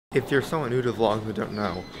If you're someone new to vlogs who don't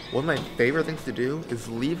know, one of my favorite things to do is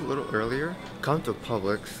leave a little earlier, come to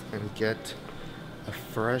Publix, and get a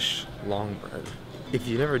fresh long bread. If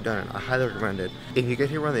you've never done it, I highly recommend it. If you get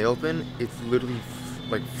here when they open, it's literally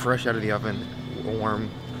like fresh out of the oven, warm,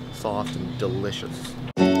 soft, and delicious.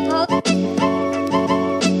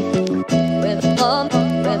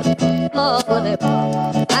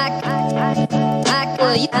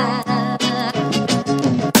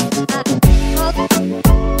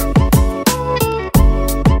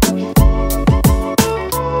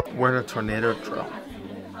 We're in a tornado drill,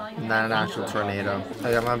 not an actual tornado.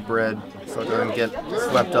 I got my bread so it doesn't get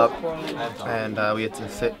swept up, and we had to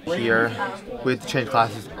sit here. We had to change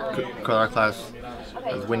classes because our class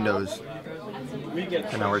has windows,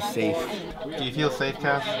 and now we're safe. Do you feel safe,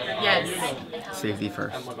 Cass? Yes. Safety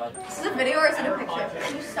first. Is this a video or is it a picture?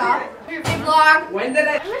 Can you stop? Your big vlog. When did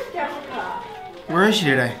I miss Jessica? Where is she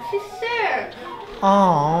today? She's sick.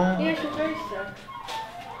 Aww. Yeah, she's very sick.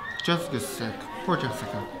 Jessica's sick. Poor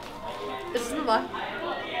Jessica. This is the vlog.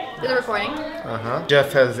 Is it recording? Uh-huh.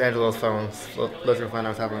 Jeff has Angelo's phone, so let's go find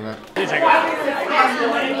out what's happening with that.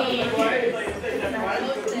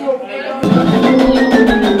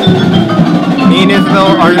 Me and Isabel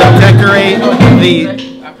are going to decorate the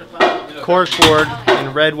corkboard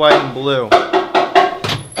in red, white, and blue.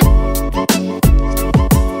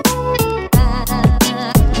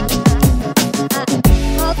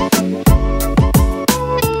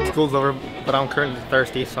 School's over, but I'm currently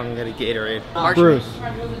thirsty, so I'm gonna get a Gatorade. Bruce.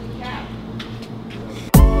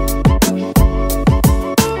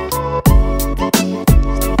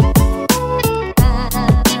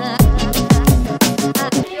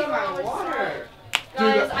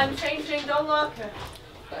 Guys, I'm changing, don't look.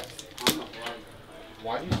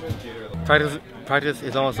 Practice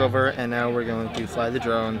is almost over, and now we're going to fly the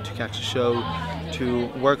drone to catch a show to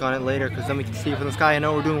work on it later, because then we can see it from the sky and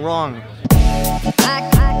know what we're doing wrong.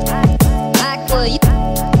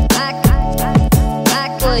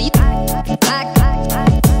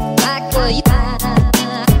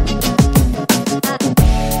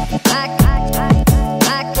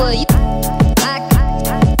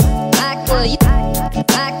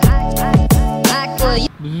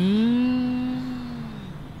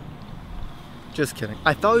 Just kidding.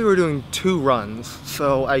 I thought we were doing 2 runs,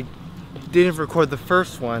 so I didn't record the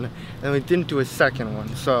first one, and we didn't do a second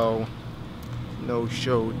one, so no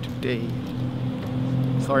show today.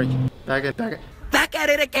 Sorry. Back at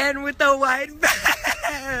it again with the white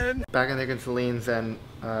van! Back at Nick and Celine's, and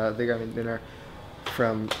they got me dinner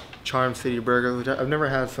from Charm City Burger, which I've never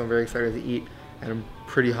had, so I'm very excited to eat, and I'm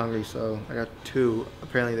pretty hungry, so I got 2.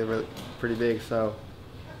 Apparently they're really pretty big, so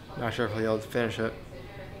not sure if I'll be able to finish it,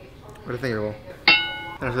 but I think I will.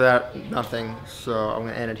 And after that, nothing, so I'm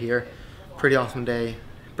gonna end it here. Pretty awesome day,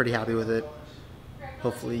 pretty happy with it.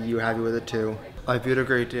 Hopefully you're happy with it too. I hope you had a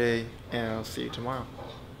great day, and I'll see you tomorrow.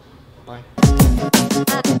 Bye.